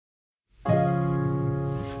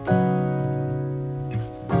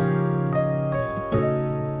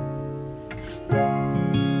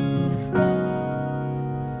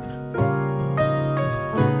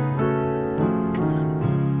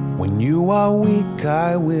weak,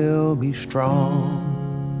 I will be strong.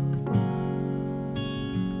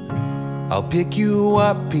 I'll pick you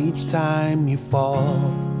up each time you fall.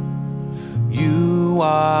 You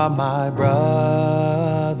are my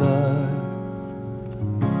brother.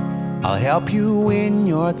 I'll help you in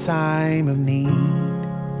your time of need.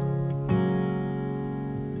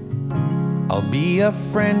 I'll be a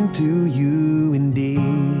friend to you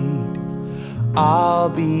indeed. I'll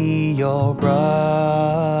be your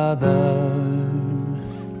brother.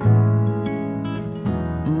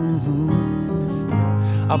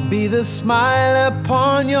 I'll be the smile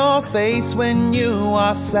upon your face when you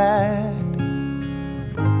are sad.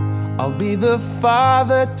 I'll be the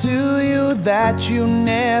father to you that you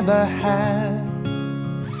never had.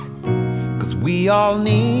 'Cause we all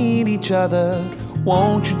need each other.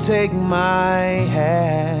 Won't you take my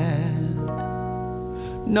hand?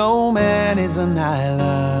 No man is an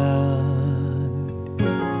island.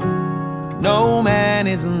 No man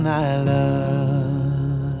is an island.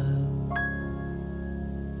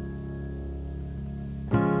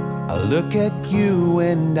 I look at you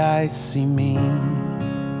and I see me.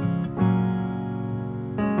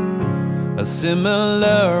 A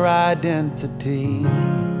similar identity.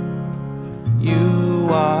 You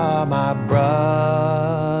are my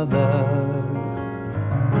brother.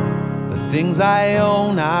 The things I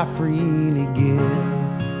own I freely give,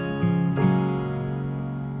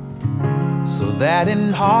 so that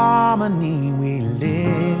in harmony we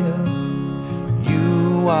live.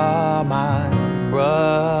 You are my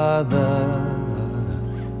brother.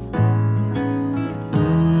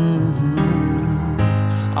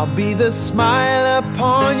 I'll be the smile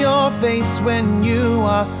upon your face when you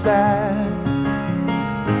are sad.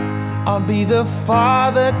 I'll be the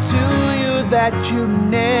father to you that you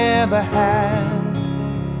never had.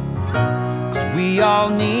 'Cause we all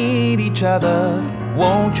need each other.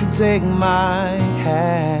 Won't you take my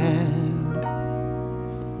hand?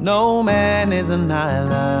 No man is an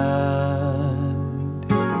island.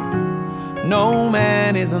 No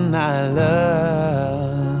man is an island.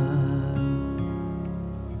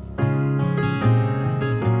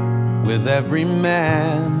 With every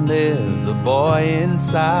man lives a boy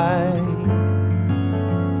inside.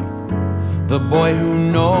 The boy who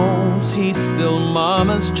knows he's still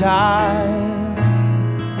mama's child.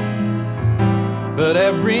 But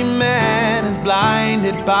every man is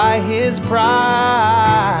blinded by his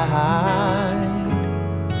pride.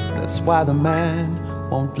 That's why the man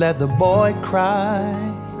won't let the boy cry.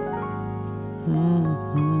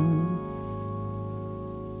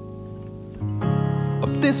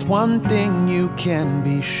 Of this one thing you can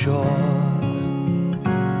be sure,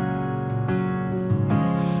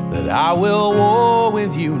 that I will war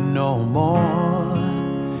with you no more.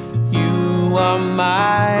 You are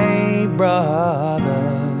my brother.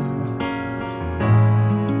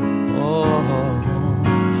 Oh,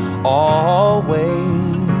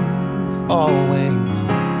 always, always,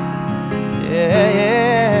 yeah, yeah.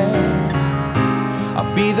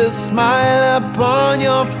 I'll be the smile upon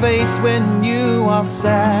your face when you are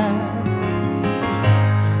sad.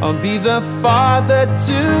 I'll be the father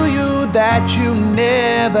to you that you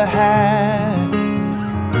never had.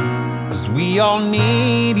 'Cause we all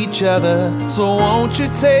need each other, so won't you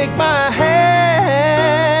take my hand?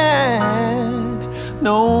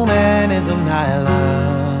 No man is an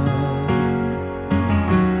island.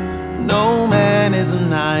 No man is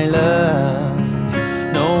an island.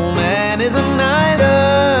 No man is an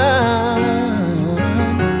island.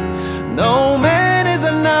 No man is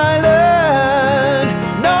an island.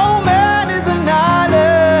 No man is an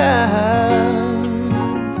island.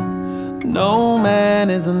 No man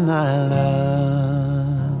is an island.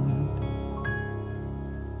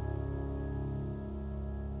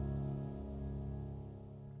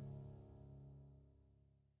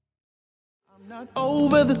 I'm not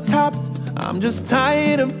over the top. I'm just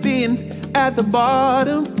tired of being at the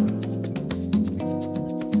bottom.